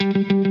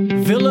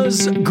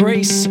Villas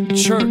Grace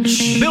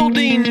Church.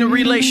 Building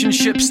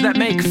relationships that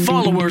make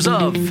followers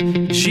of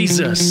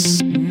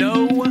Jesus.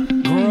 Know,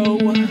 grow,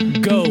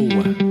 go.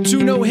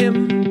 To know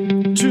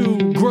Him,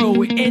 to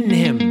grow in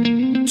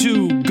Him,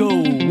 to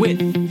go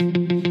with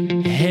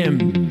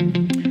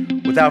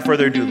Him. Without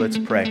further ado, let's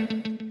pray.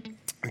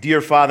 Dear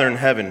Father in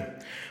heaven,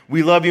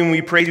 we love you and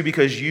we praise you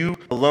because you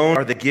alone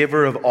are the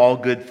giver of all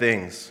good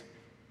things.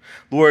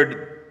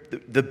 Lord,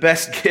 the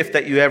best gift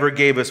that you ever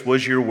gave us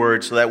was your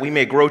word so that we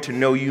may grow to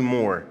know you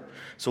more.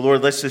 So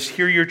Lord, let's just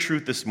hear your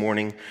truth this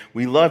morning.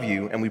 We love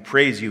you and we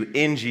praise you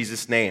in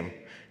Jesus' name.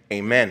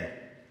 Amen.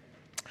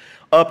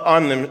 Up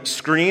on the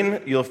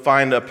screen, you'll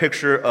find a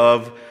picture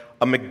of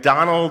a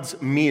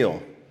McDonald's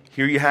meal.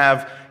 Here you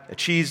have a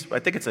cheese, I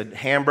think it's a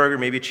hamburger,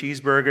 maybe a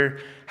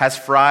cheeseburger, has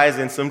fries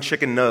and some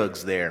chicken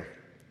nugs there.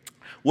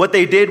 What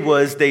they did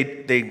was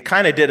they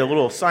kind of did a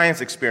little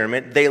science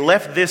experiment. They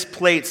left this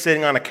plate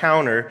sitting on a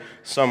counter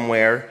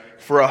somewhere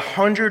for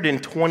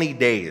 120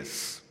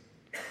 days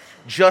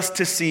just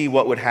to see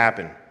what would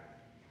happen.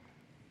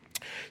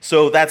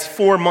 So that's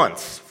 4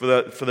 months for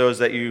those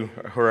that you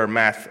who are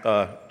math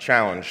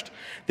challenged.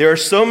 There are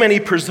so many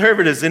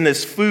preservatives in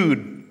this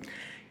food,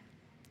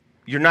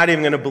 you're not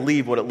even going to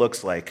believe what it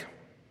looks like.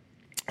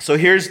 So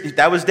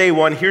that was day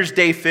 1. Here's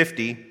day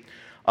 50.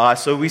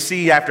 So we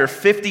see after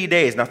 50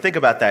 days, now think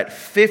about that,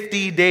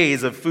 50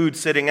 days of food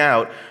sitting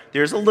out,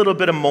 there's a little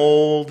bit of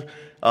mold.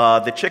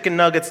 The chicken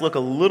nuggets look a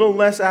little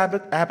less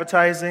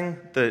appetizing.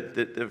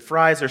 The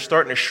fries are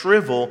starting to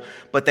shrivel,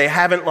 but they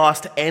haven't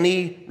lost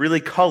any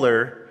really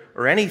color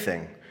or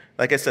anything.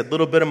 Like I said, a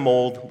little bit of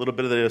mold, a little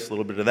bit of this, a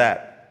little bit of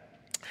that.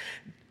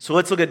 So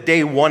let's look at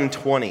day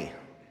 120.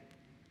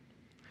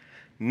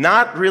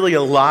 Not really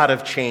a lot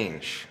of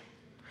change.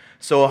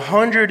 So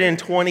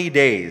 120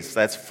 days,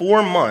 that's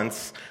 4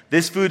 months,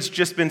 this food's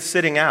just been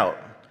sitting out.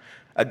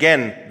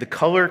 Again, the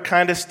color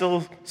kind of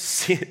still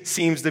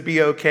seems to be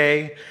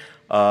okay.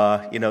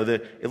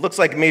 It looks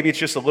like maybe it's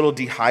just a little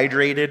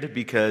dehydrated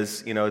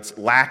because, it's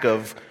lack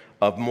of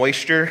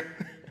moisture.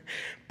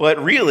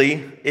 But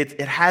really, it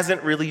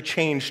hasn't really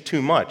changed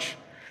too much.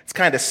 It's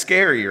kind of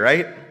scary,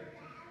 right?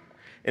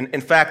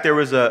 In fact, there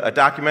was a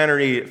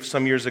documentary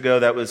some years ago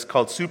that was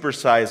called Super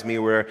Size Me,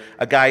 where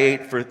a guy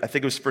ate for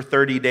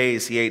 30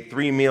 days. He ate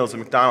 3 meals at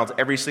McDonald's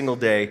every single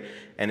day,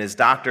 and his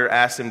doctor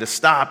asked him to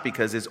stop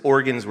because his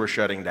organs were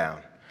shutting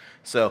down.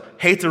 So,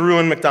 hate to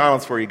ruin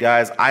McDonald's for you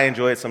guys. I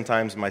enjoy it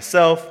sometimes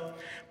myself,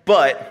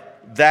 but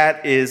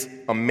that is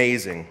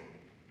amazing.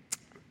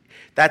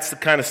 That's the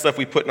kind of stuff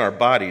we put in our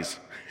bodies.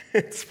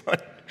 It's fun.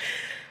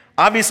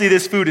 Obviously,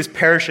 this food is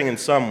perishing in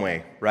some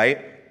way,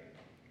 right?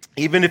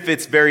 Even if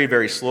it's very,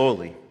 very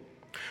slowly.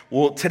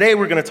 Well, today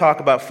we're going to talk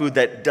about food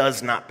that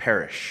does not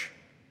perish.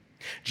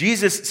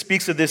 Jesus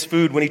speaks of this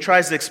food when he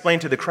tries to explain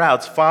to the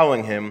crowds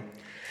following him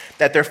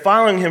that they're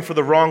following him for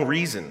the wrong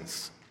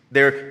reasons.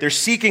 They're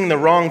seeking the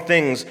wrong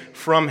things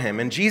from him.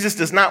 And Jesus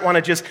does not want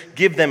to just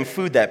give them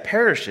food that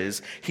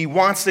perishes. He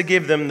wants to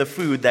give them the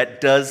food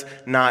that does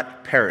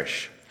not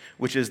perish,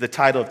 which is the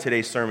title of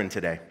today's sermon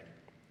today.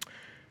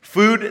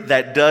 Food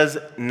that does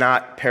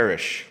not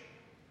perish.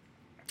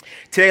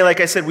 Today, like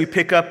I said, we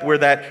pick up where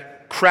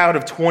that crowd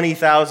of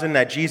 20,000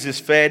 that Jesus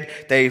fed,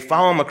 they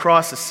follow him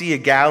across the Sea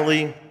of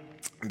Galilee.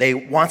 They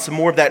want some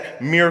more of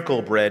that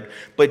miracle bread.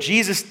 But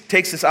Jesus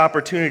takes this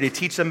opportunity to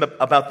teach them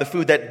about the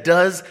food that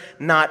does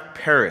not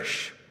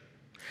perish.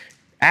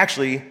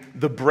 Actually,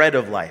 the bread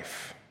of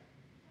life.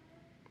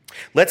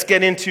 Let's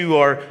get into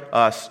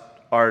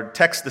our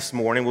text this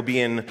morning. We'll be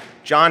in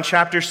John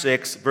chapter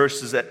 6,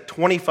 verses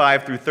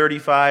 25 through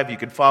 35. You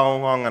could follow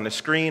along on the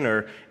screen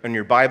or in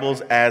your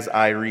Bibles as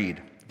I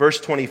read. Verse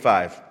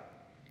 25.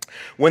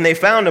 When they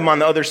found him on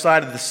the other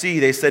side of the sea,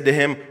 they said to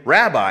him,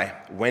 "Rabbi,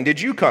 when did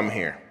you come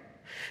here?"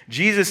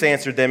 Jesus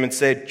answered them and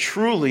said,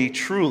 "Truly,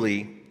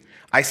 truly,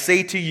 I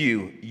say to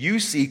you, you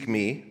seek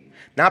me,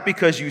 not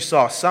because you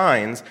saw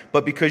signs,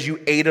 but because you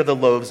ate of the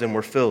loaves and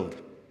were filled.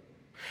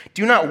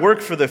 Do not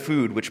work for the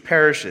food which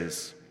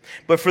perishes,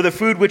 but for the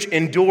food which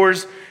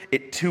endures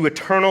it to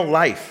eternal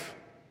life,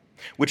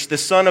 which the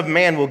Son of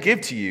Man will give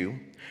to you,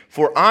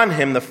 for on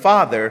him the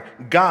Father,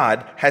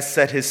 God, has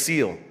set his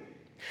seal."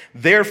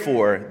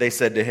 Therefore, they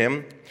said to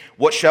him,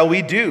 "What shall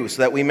we do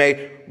so that we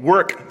may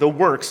work the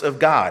works of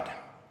God?"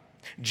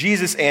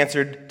 Jesus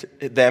answered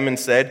them and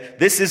said,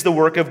 "This is the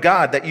work of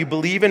God, that you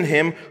believe in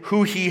him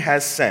who he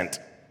has sent."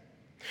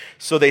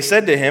 So they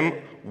said to him,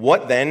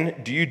 "What then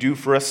do you do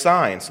for a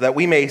sign, so that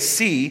we may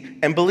see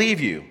and believe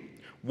you?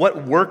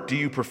 What work do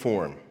you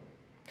perform?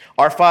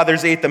 Our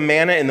fathers ate the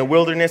manna in the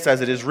wilderness,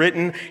 as it is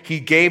written, he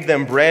gave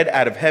them bread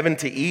out of heaven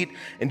to eat."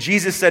 And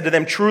Jesus said to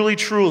them, "Truly,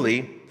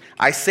 truly,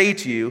 I say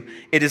to you,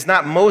 it is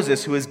not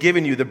Moses who has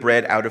given you the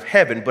bread out of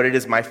heaven, but it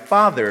is my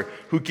Father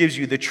who gives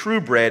you the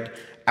true bread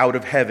out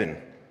of heaven.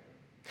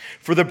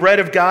 For the bread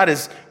of God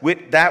is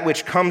that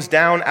which comes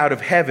down out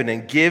of heaven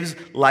and gives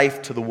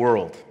life to the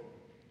world."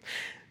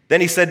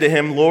 Then he said to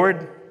him,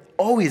 "Lord,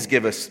 always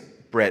give us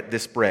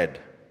this bread."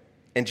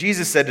 And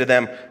Jesus said to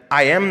them,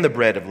 "I am the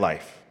bread of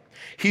life.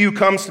 He who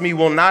comes to me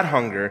will not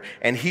hunger,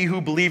 and he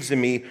who believes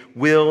in me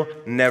will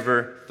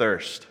never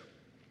thirst.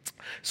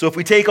 So if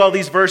we take all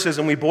these verses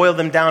and we boil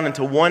them down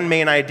into one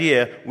main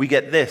idea, we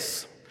get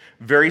this.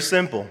 Very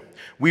simple.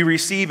 We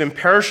receive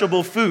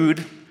imperishable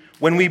food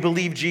when we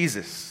believe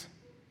Jesus.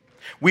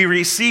 We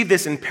receive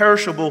this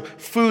imperishable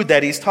food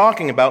that he's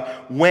talking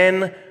about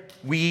when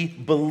we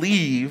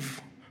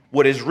believe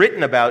what is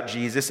written about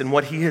Jesus and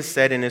what he has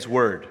said in his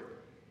word.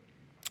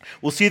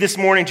 We'll see this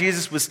morning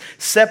Jesus was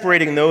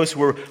separating those who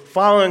were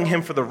following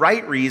him for the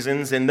right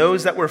reasons and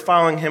those that were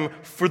following him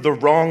for the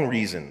wrong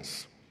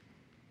reasons.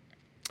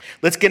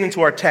 Let's get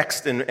into our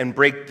text and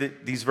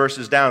break these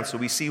verses down so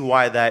we see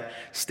why that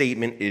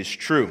statement is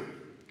true.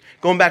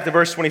 Going back to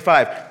verse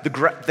 25,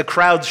 the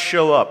crowds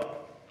show up.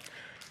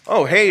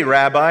 Oh, hey,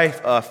 Rabbi,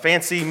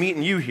 fancy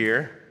meeting you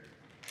here.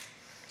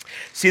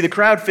 See, the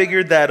crowd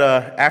figured that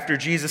after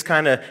Jesus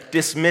kind of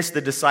dismissed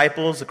the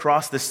disciples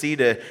across the sea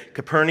to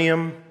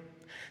Capernaum,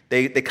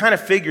 they kind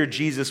of figured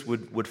Jesus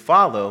would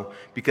follow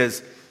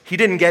because he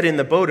didn't get in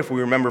the boat, if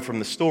we remember from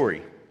the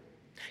story.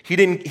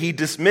 He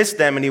dismissed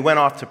them and he went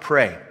off to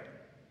pray.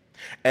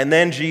 And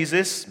then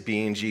Jesus,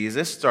 being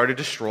Jesus, started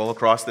to stroll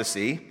across the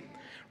sea,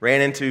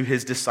 ran into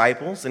his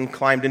disciples and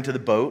climbed into the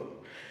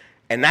boat.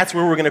 And that's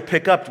where we're going to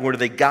pick up, where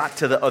they got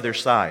to the other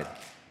side.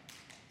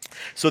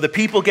 So the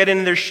people get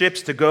into their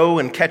ships to go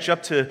and catch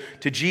up to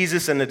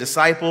Jesus and the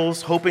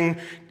disciples, hoping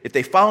if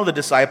they follow the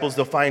disciples,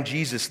 they'll find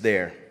Jesus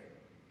there.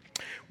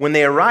 When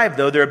they arrive,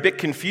 though, they're a bit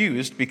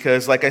confused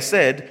because, like I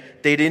said,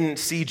 they didn't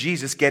see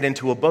Jesus get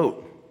into a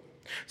boat.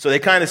 So they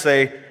kind of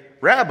say,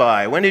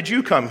 Rabbi, when did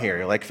you come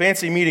here? Like,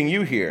 fancy meeting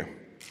you here.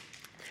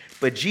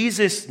 But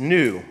Jesus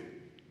knew.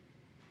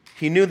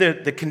 He knew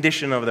the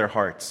condition of their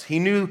hearts. He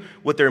knew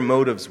what their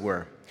motives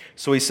were.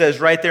 So he says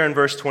right there in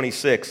verse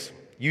 26,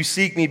 you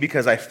seek me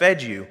because I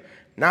fed you,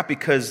 not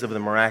because of the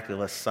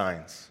miraculous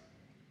signs.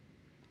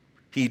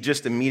 He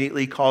just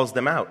immediately calls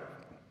them out.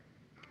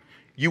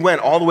 You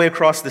went all the way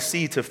across the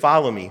sea to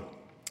follow me,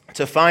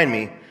 to find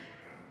me,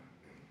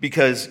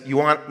 because you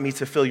want me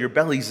to fill your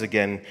bellies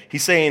again.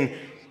 He's saying,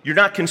 you're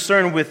not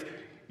concerned with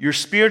your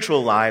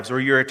spiritual lives or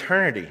your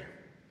eternity.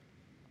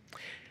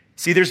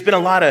 See, there's been a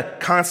lot of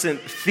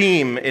constant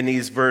theme in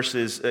these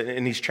verses,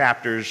 in these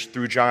chapters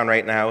through John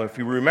right now. If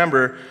you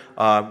remember,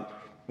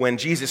 when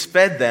Jesus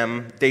fed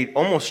them, they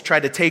almost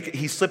tried to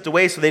he slipped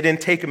away so they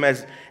didn't take him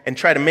and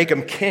try to make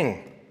him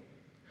king.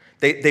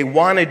 They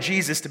wanted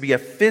Jesus to be a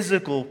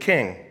physical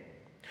king,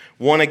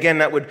 one again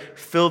that would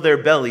fill their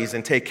bellies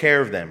and take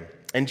care of them.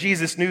 And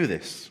Jesus knew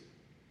this.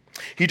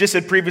 He just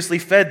had previously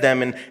fed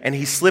them, and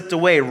he slipped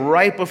away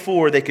right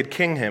before they could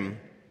king him.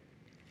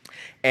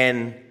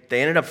 And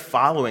they ended up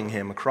following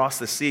him across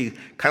the sea,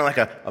 kind of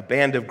like a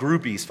band of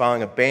groupies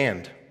following a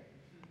band.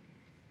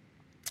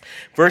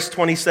 Verse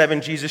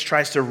 27, Jesus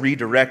tries to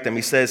redirect them.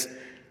 He says,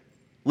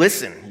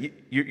 listen,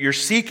 you're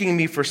seeking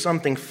me for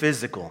something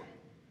physical.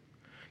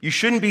 You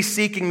shouldn't be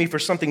seeking me for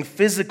something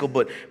physical,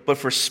 but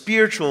for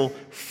spiritual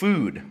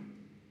food.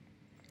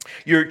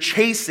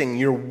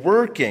 You're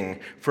working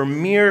for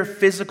mere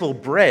physical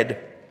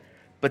bread,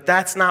 but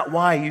that's not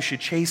why you should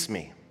chase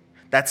me.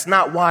 That's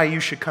not why you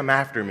should come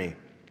after me.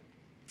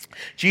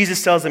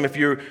 Jesus tells them if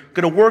you're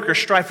going to work or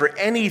strive for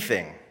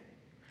anything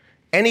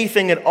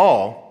at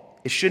all,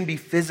 it shouldn't be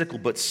physical,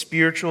 but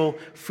spiritual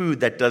food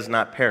that does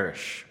not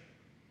perish.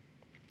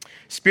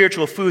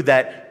 Spiritual food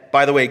that,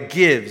 by the way,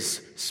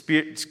 gives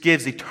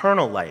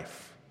eternal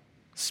life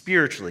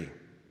spiritually.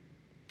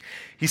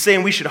 He's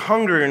saying we should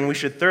hunger and we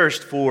should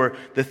thirst for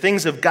the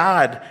things of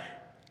God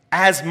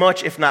as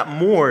much, if not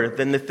more,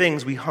 than the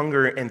things we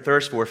hunger and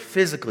thirst for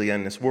physically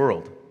in this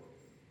world.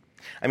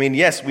 I mean,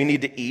 yes, we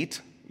need to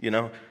eat, you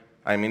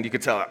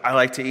could tell I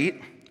like to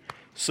eat.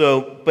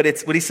 But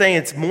it's what he's saying,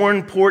 it's more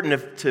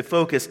important to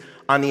focus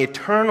on the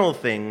eternal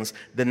things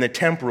than the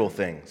temporal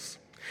things.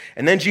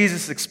 And then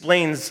Jesus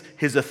explains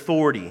his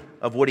authority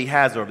of what he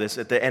has over this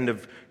at the end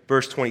of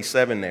verse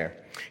 27 there.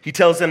 He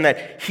tells them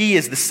that he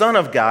is the Son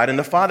of God and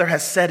the Father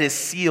has set his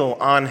seal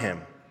on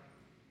him.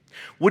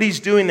 What he's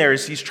doing there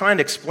is he's trying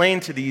to explain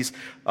to these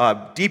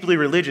deeply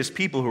religious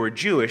people who are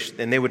Jewish,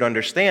 and they would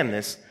understand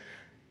this.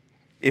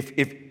 If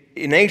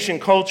in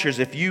ancient cultures,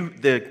 if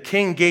the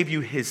king gave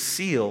you his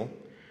seal,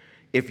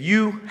 if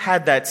you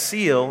had that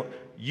seal,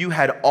 you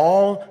had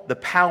all the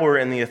power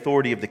and the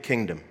authority of the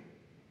kingdom.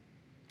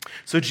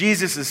 So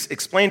Jesus has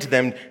explained to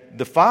them,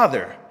 the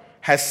Father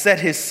has set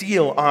his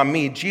seal on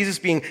me. Jesus,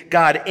 being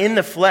God in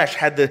the flesh,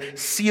 had the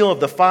seal of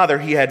the Father.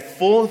 He had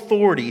full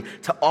authority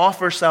to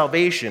offer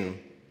salvation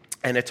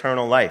and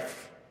eternal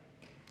life.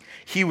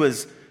 He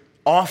was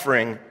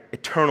offering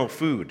eternal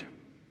food.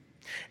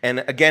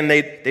 And again,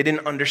 they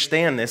didn't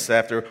understand this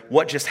after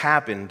what just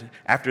happened,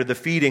 after the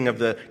feeding of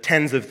the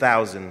tens of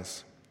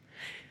thousands.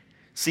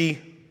 See,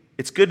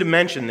 it's good to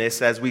mention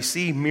this as we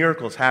see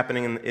miracles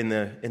happening in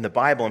the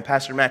Bible, and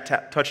Pastor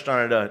Matt touched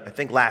on it, I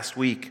think, last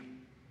week.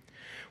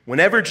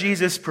 Whenever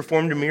Jesus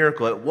performed a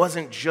miracle, it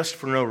wasn't just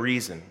for no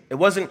reason. It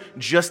wasn't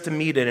just to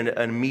meet an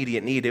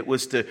immediate need. It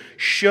was to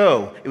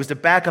show, it was to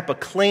back up a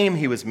claim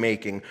he was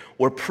making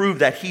or prove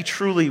that he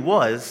truly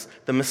was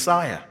the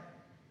Messiah.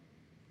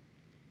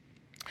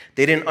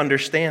 They didn't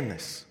understand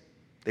this.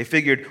 They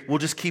figured, we'll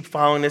just keep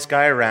following this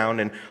guy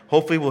around and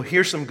hopefully we'll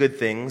hear some good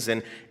things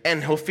and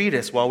he'll feed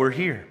us while we're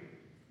here.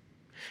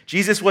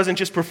 Jesus wasn't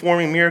just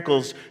performing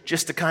miracles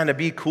just to kind of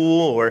be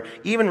cool or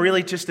even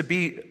really just to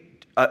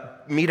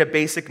meet a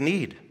basic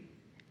need.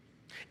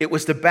 It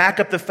was to back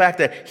up the fact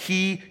that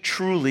he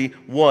truly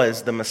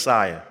was the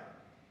Messiah.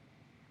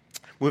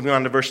 Moving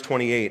on to verse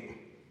 28.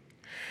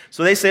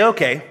 So they say,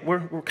 okay,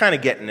 we're kind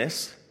of getting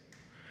this.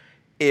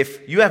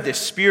 If you have this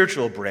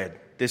spiritual bread,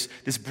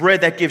 this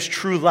bread that gives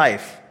true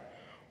life,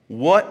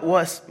 what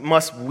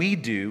must we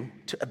do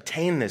to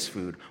obtain this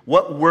food?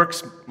 What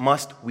works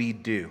must we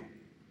do?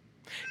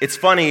 It's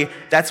funny,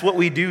 that's what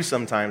we do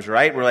sometimes,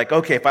 right? We're like,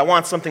 okay, if I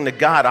want something to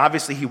God,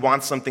 obviously he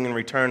wants something in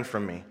return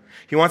from me.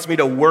 He wants me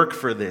to work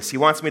for this. He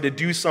wants me to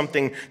do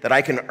something that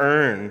I can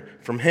earn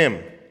from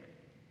him.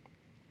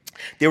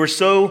 They were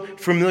so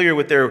familiar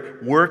with their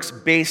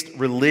works-based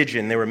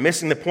religion, they were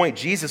missing the point.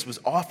 Jesus was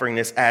offering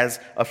this as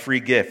a free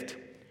gift.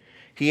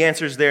 He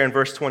answers there in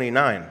verse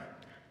 29.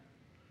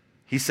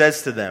 He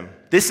says to them,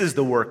 this is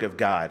the work of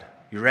God.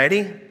 You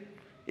ready?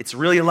 It's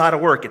really a lot of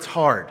work. It's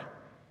hard.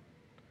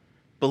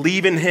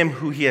 Believe in him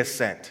who he has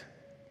sent.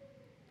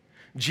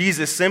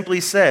 Jesus simply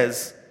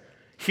says,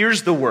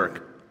 here's the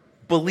work.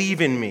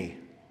 Believe in me.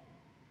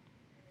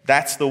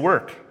 That's the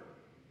work.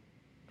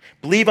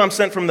 Believe I'm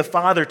sent from the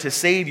Father to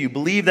save you.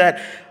 Believe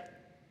that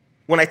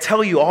when I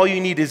tell you all you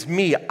need is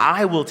me,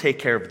 I will take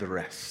care of the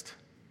rest.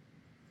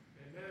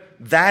 Amen.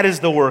 That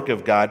is the work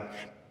of God.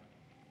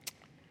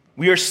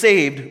 We are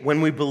saved when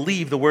we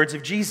believe the words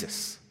of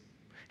Jesus.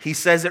 He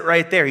says it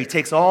right there. He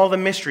takes all the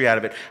mystery out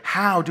of it.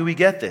 How do we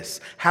get this?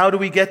 How do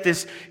we get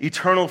this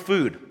eternal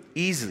food?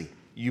 Easily.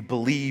 You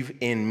believe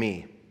in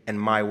me and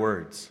my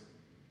words.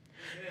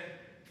 Amen.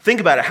 Think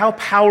about it. How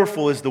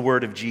powerful is the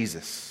word of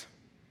Jesus?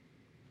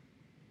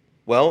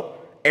 Well,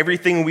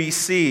 everything we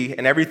see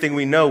and everything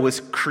we know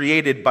was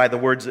created by the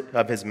words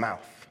of his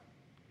mouth.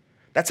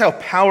 That's how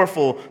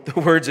powerful the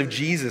words of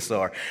Jesus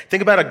are.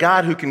 Think about a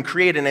God who can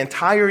create an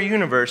entire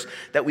universe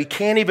that we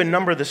can't even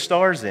number the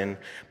stars in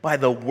by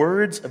the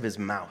words of his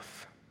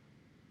mouth.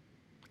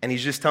 And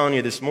he's just telling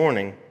you this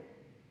morning,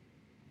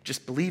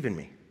 just believe in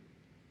me.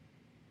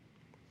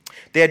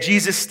 They had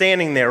Jesus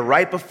standing there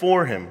right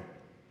before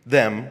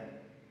them,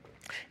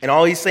 and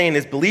all he's saying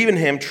is believe in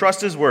him,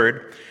 trust his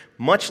word,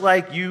 much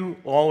like you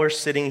all are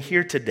sitting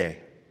here today.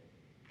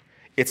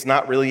 It's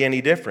not really any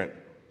different.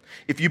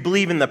 If you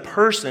believe in the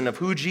person of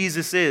who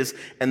Jesus is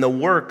and the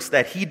works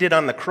that he did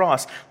on the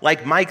cross,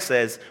 like Mike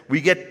says,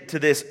 we get to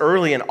this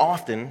early and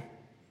often.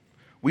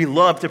 We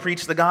love to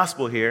preach the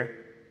gospel here.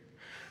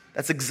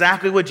 That's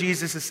exactly what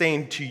Jesus is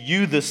saying to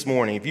you this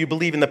morning. If you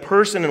believe in the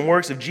person and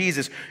works of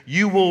Jesus,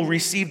 you will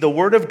receive the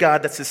word of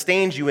God that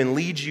sustains you and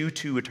leads you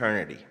to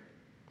eternity.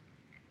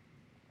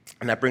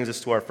 And that brings us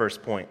to our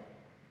first point.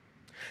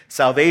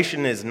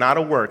 Salvation is not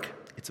a work,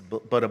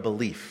 but a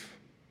belief.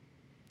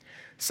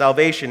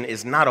 Salvation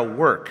is not a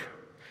work,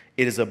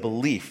 it is a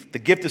belief. The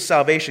gift of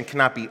salvation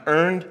cannot be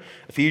earned.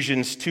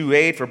 Ephesians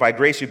 2:8, for by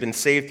grace you've been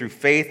saved through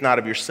faith, not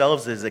of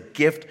yourselves. It is a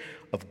gift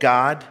of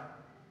God.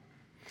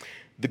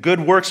 The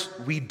good works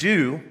we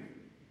do,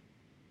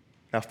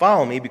 now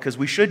follow me because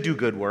we should do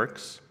good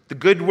works. The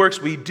good works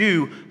we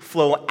do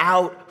flow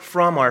out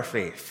from our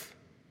faith.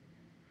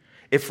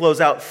 It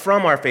flows out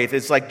from our faith.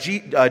 It's like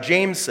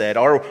James said,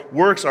 our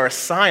works are a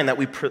sign that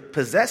we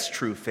possess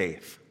true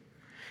faith.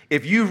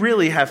 If you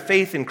really have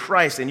faith in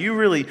Christ and you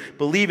really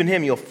believe in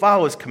him, you'll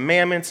follow his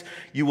commandments,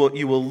 you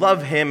will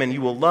love him, and you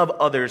will love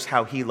others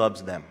how he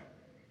loves them.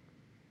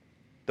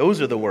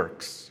 Those are the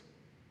works.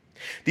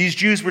 These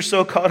Jews were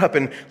so caught up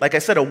in, like I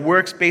said, a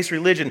works-based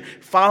religion.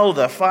 Follow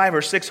the 500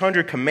 or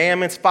 600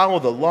 commandments, follow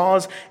the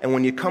laws, and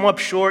when you come up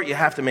short, you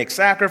have to make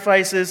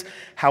sacrifices.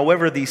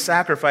 However, these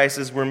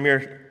sacrifices were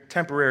mere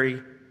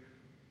temporary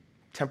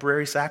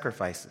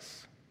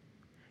sacrifices.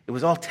 It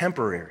was all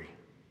temporary.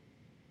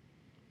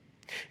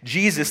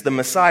 Jesus, the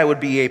Messiah, would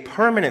be a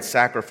permanent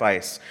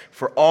sacrifice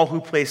for all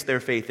who place their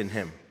faith in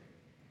him.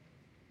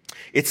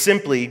 It's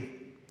simply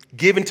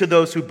given to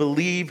those who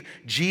believe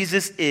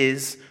Jesus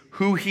is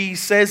who he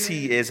says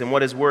he is and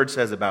what his word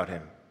says about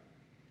him.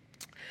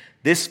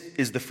 This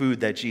is the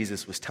food that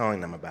Jesus was telling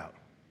them about.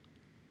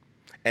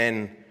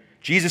 And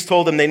Jesus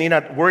told them they need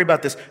not worry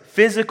about this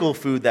physical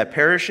food that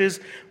perishes,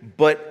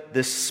 but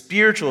the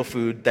spiritual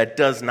food that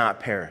does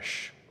not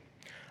perish.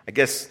 I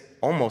guess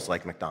almost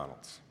like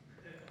McDonald's.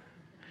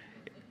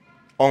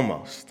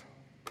 Almost.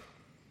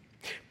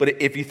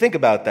 But if you think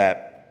about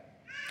that,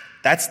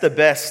 that's the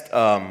best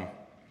a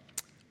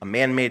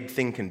man-made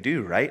thing can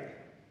do, right?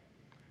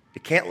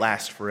 It can't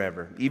last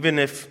forever. Even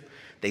if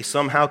they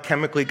somehow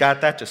chemically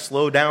got that to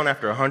slow down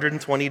after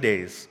 120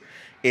 days,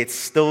 it's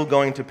still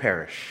going to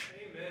perish.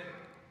 Amen.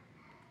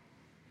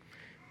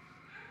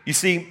 You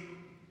see,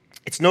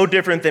 it's no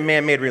different than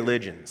man-made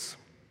religions.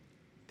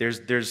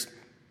 There's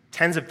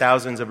tens of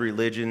thousands of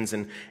religions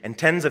and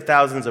tens of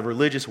thousands of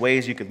religious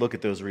ways you could look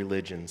at those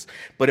religions.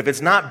 But if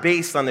it's not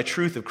based on the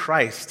truth of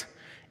Christ,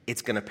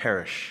 it's going to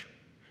perish.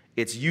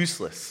 It's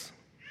useless,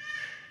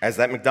 as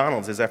that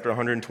McDonald's is after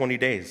 120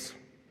 days.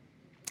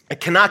 It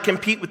cannot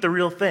compete with the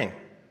real thing.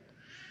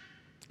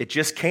 It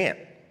just can't.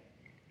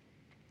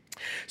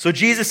 So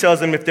Jesus tells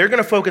them if they're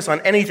going to focus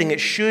on anything, it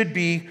should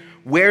be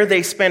where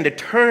they spend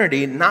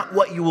eternity, not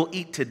what you will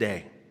eat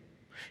today.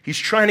 He's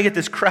trying to get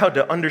this crowd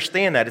to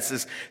understand that. It's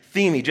this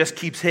theme he just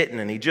keeps hitting,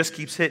 and he just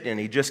keeps hitting, and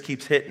he just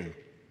keeps hitting.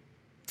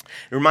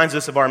 It reminds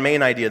us of our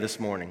main idea this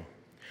morning.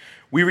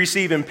 We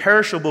receive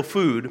imperishable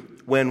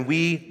food when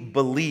we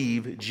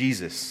believe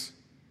Jesus.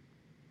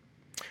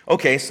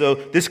 Okay, so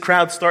this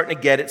crowd's starting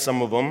to get it,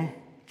 some of them,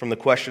 from the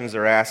questions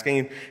they're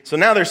asking. So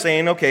now they're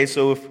saying, okay,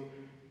 so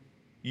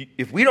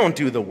if we don't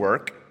do the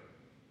work,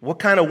 what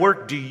kind of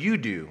work do you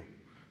do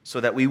so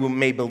that we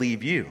may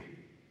believe you?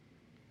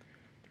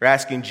 They're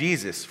asking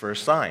Jesus for a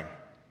sign.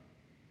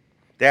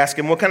 They ask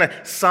him, what kind of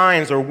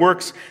signs or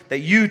works that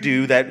you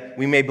do that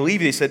we may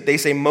believe you? They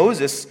say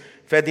Moses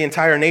fed the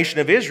entire nation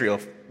of Israel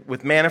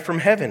with manna from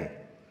heaven.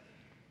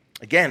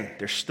 Again,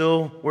 they're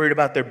still worried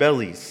about their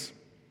bellies.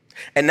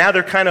 And now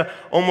they're kind of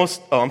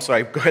almost, go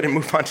ahead and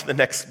move on to the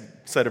next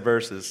set of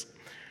verses.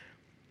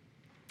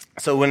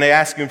 So when they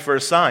ask him for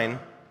a sign,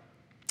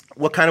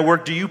 what kind of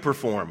work do you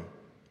perform?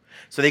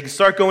 So they can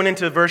start going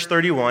into verse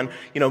 31.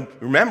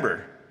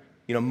 Remember,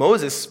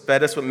 Moses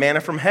fed us with manna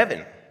from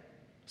heaven.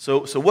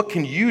 So what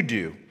can you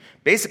do?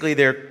 Basically,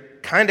 they're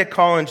kind of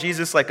calling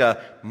Jesus like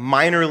a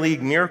minor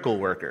league miracle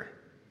worker.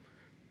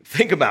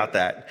 Think about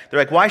that. They're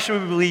like, why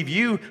should we believe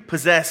you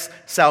possess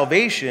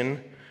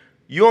salvation?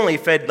 You only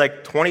fed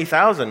like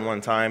 20,000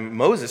 one time.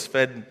 Moses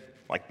fed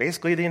like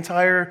basically the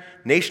entire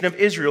nation of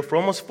Israel for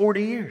almost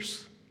 40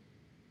 years.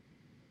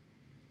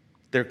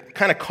 They're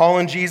kind of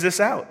calling Jesus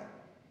out.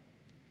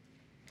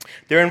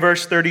 There in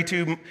verse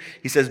 32,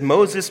 he says,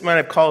 Moses might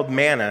have called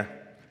manna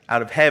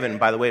out of heaven.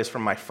 By the way, it's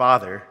from my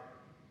father. It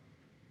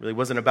really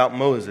wasn't about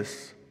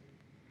Moses.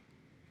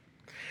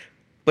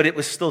 But it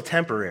was still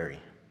temporary.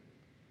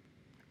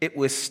 It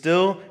was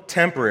still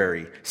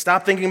temporary.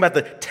 Stop thinking about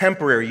the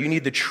temporary. You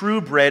need the true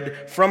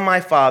bread from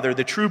my Father,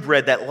 the true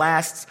bread that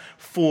lasts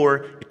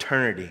for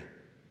eternity.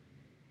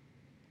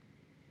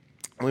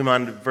 Move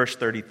on to verse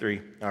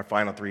 33, our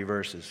final three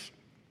verses.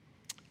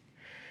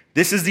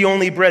 This is the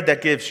only bread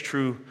that gives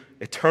true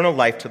eternal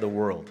life to the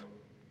world.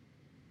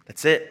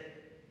 That's it.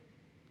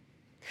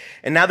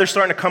 And now they're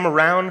starting to come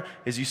around,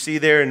 as you see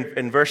there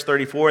in verse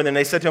 34. And then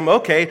they said to him,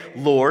 okay,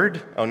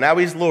 Lord. Oh, now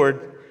he's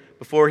Lord.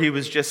 Before he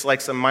was just like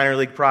some minor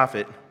league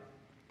prophet.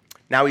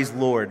 Now he's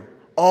Lord.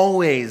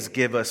 Always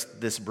give us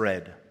this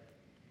bread.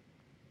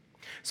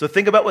 So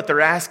think about what they're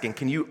asking.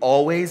 Can you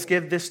always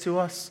give this to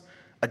us?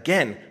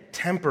 Again,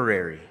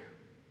 temporary.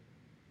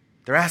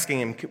 They're asking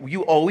him, will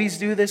you always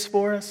do this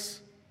for us?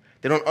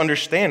 They don't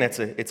understand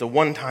it's a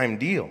one-time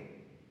deal.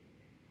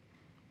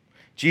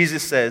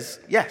 Jesus says,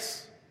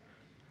 yes.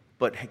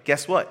 But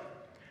guess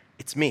what?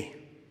 It's me.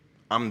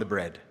 I'm the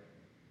bread.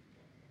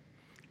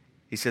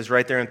 He says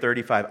right there in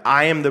 35,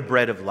 I am the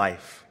bread of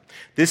life.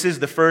 This is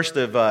the first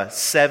of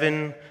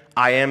 7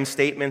 I am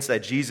statements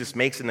that Jesus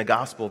makes in the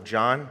Gospel of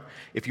John.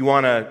 If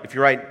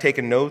you're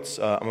taking notes,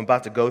 I'm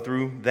about to go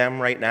through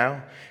them right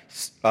now.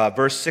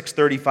 Verse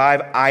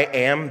 635, I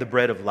am the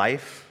bread of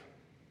life.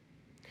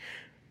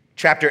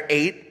 Chapter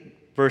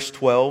 8, verse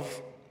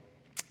 12,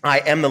 I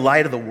am the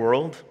light of the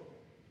world.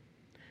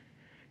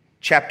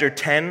 Chapter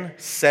 10,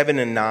 7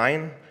 and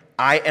 9,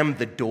 I am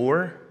the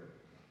door.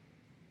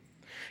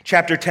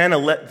 Chapter 10,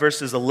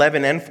 verses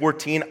 11 and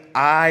 14,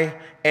 I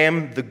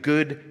am the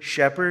good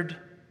shepherd.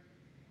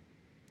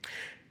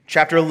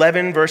 Chapter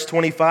 11, verse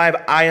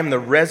 25, I am the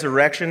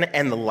resurrection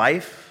and the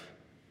life.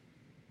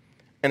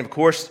 And of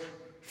course,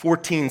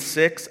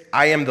 14:6,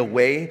 I am the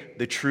way,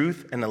 the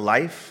truth, and the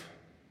life.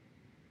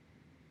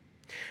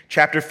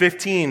 Chapter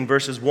 15,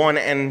 verses 1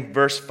 and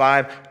verse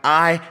 5,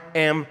 I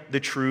am the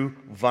true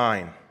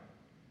vine.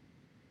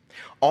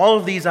 All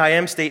of these I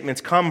am statements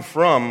come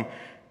from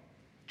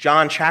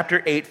John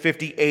chapter 8,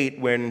 58,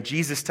 when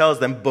Jesus tells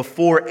them,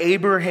 before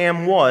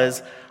Abraham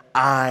was,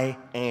 I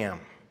am.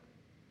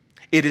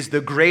 It is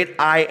the great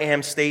I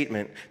am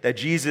statement that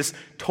Jesus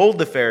told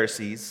the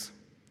Pharisees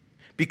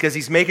because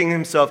he's making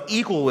himself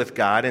equal with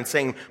God and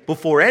saying,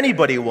 before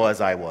anybody was,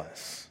 I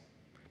was,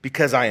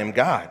 because I am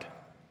God.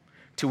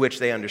 To which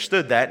they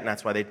understood that, and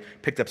that's why they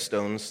picked up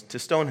stones to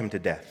stone him to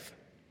death.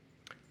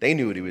 They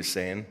knew what he was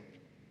saying.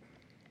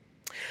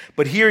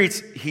 But here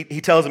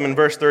he tells them in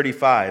verse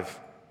 35,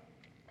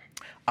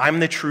 I'm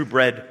the true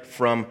bread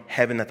from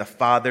heaven that the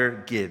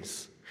Father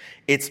gives.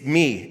 It's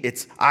me.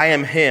 I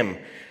am him.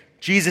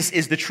 Jesus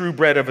is the true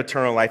bread of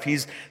eternal life.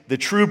 He's the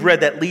true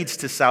bread that leads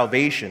to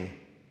salvation.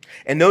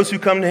 And those who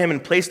come to him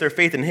and place their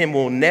faith in him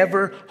will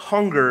never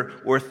hunger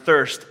or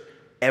thirst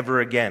ever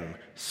again,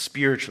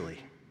 spiritually.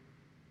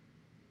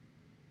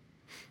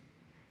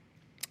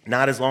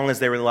 Not as long as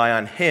they rely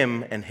on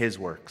him and his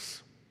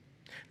works.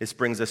 This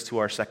brings us to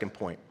our second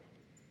point.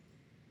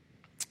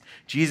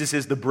 Jesus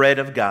is the bread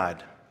of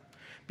God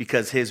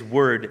because his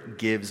word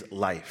gives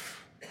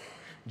life.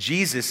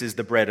 Jesus is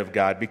the bread of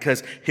God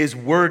because his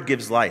word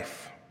gives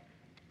life.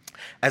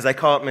 As I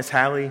call up Miss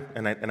Hallie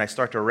and I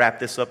start to wrap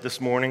this up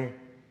this morning,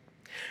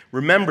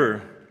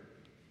 remember,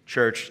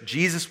 church,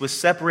 Jesus was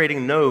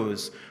separating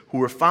those who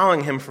were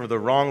following him for the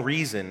wrong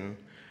reason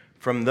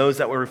from those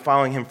that were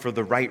following him for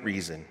the right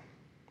reason.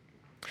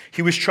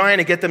 He was trying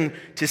to get them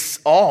to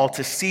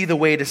see the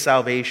way to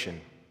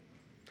salvation.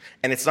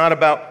 And it's not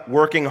about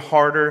working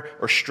harder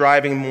or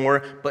striving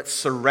more, but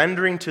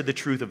surrendering to the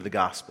truth of the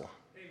gospel.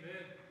 Amen.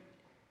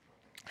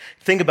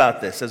 Think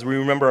about this as we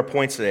remember our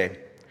points today.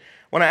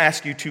 I want to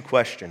ask you two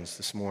questions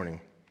this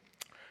morning.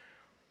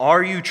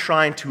 Are you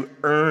trying to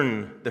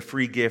earn the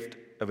free gift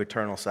of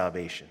eternal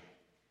salvation?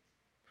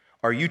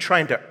 Are you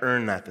trying to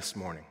earn that this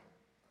morning?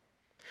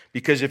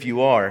 Because if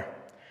you are,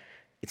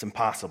 it's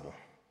impossible.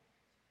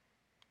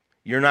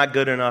 You're not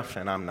good enough,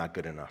 and I'm not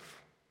good enough.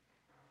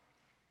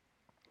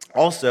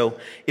 Also,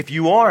 if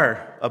you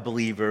are a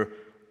believer,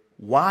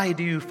 why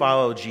do you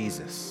follow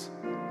Jesus?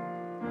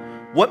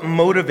 What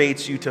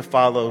motivates you to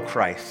follow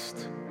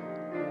Christ?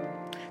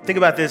 Think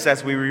about this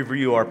as we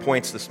review our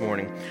points this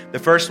morning. The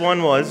first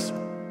one was,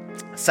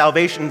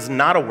 salvation's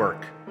not a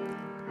work,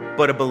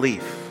 but a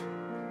belief.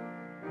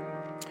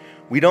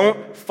 We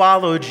don't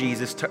follow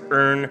Jesus to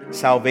earn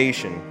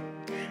salvation.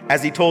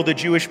 As he told the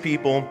Jewish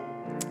people,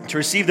 to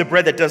receive the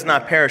bread that does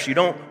not perish, you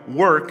don't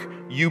work,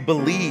 you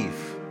believe.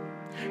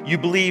 You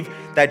believe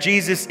that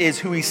Jesus is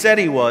who he said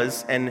he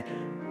was and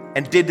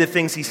did the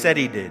things he said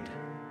he did.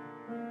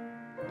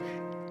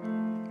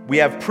 We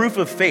have proof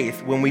of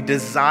faith when we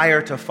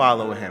desire to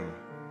follow him.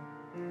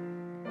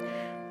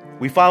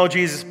 We follow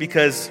Jesus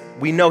because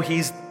we know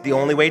he's the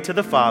only way to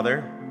the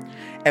Father,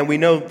 and we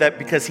know that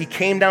because he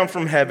came down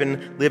from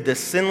heaven, lived a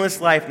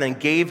sinless life, and then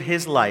gave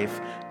his life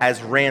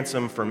as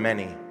ransom for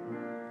many.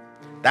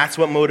 That's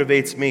what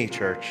motivates me,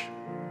 church.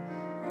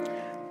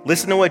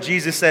 Listen to what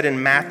Jesus said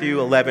in Matthew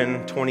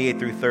 11, 28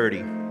 through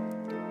 30.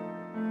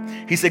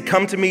 He said,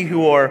 "Come to me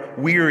who are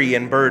weary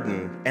and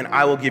burdened, and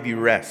I will give you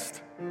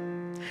rest.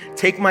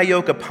 Take my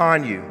yoke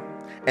upon you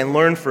and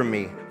learn from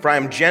me, for I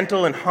am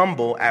gentle and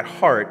humble at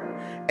heart,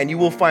 and you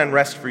will find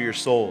rest for your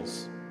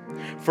souls.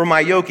 For my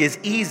yoke is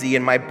easy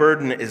and my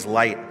burden is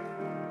light."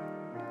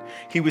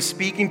 He was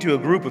speaking to a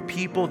group of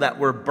people that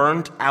were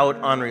burnt out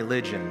on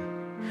religion.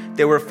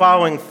 They were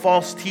following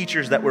false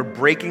teachers that were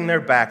breaking their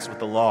backs with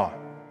the law.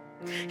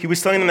 He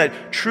was telling them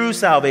that true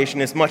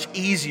salvation is much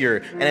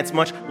easier and it's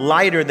much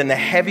lighter than the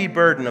heavy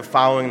burden of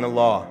following the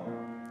law.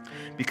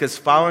 Because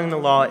following the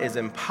law is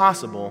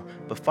impossible,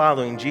 but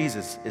following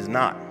Jesus is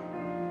not.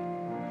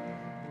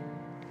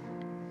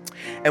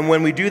 And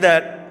when we do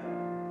that,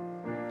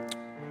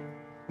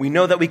 we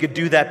know that we could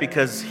do that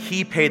because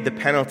he paid the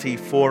penalty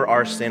for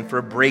our sin,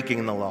 for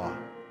breaking the law.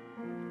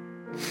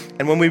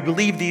 And when we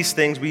believe these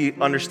things, we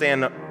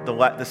understand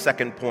the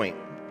second point.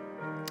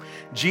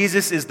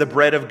 Jesus is the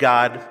bread of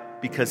God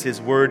because his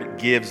word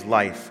gives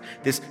life.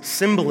 This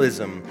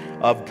symbolism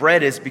of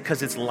bread is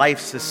because it's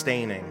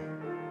life-sustaining.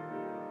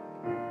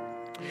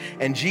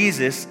 And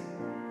Jesus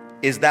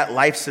is that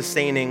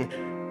life-sustaining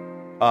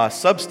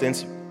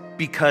substance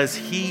because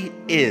he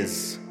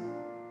is.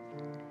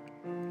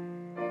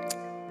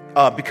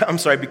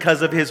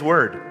 Because of his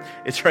word.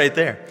 It's right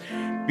there.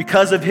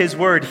 Because of his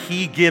word,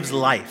 he gives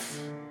life.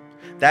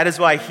 That is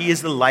why he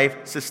is the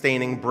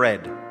life-sustaining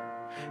bread.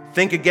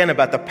 Think again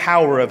about the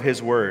power of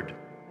his word.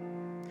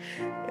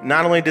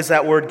 Not only does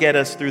that word get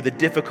us through the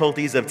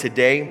difficulties of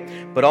today,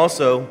 but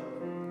also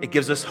it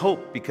gives us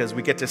hope because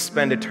we get to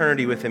spend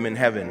eternity with him in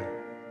heaven.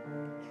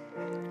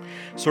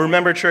 So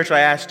remember, church, I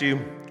asked you,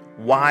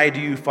 why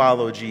do you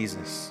follow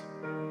Jesus?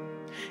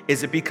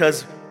 Is it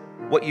because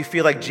what you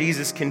feel like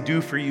Jesus can do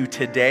for you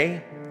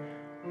today?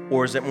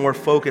 Or is it more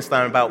focused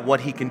on about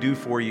what he can do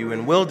for you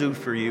and will do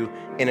for you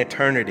in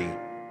eternity?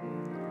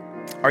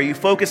 Are you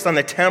focused on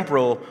the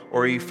temporal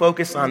or are you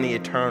focused on the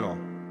eternal?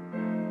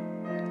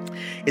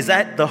 Is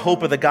that the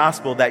hope of the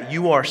gospel that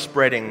you are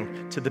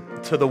spreading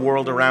to the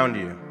world around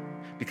you?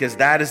 Because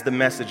that is the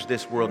message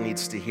this world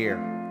needs to hear.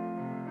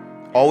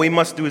 All we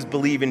must do is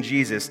believe in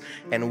Jesus,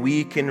 and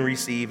we can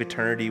receive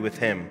eternity with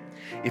him.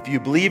 If you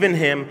believe in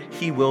him,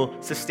 he will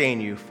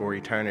sustain you for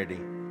eternity.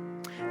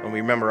 And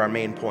we remember our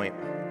main point.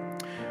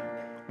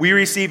 We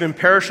receive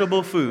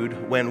imperishable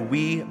food when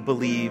we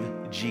believe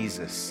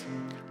Jesus.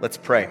 Let's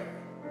pray.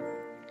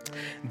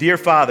 Dear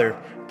Father,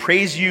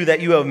 praise you that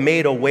you have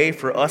made a way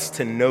for us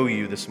to know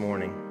you this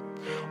morning.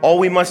 All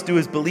we must do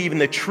is believe in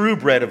the true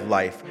bread of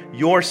life,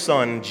 your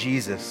Son,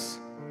 Jesus.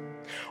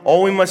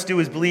 All we must do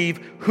is believe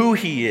who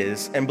he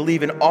is and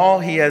believe in all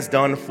he has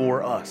done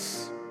for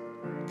us.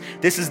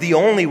 This is the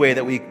only way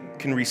that we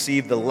can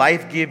receive the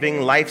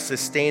life-giving,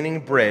 life-sustaining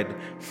bread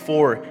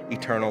for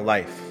eternal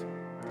life.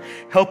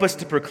 Help us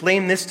to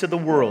proclaim this to the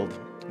world.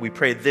 We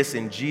pray this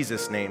in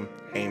Jesus' name.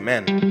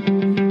 Amen.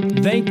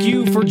 Thank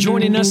you for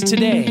joining us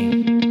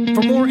today.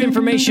 For more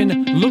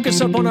information, look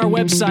us up on our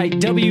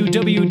website,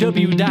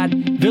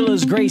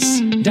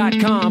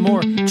 www.villasgrace.com,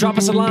 or drop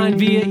us a line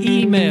via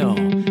email,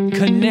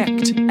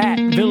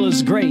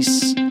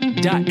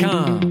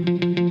 connect@villasgrace.com.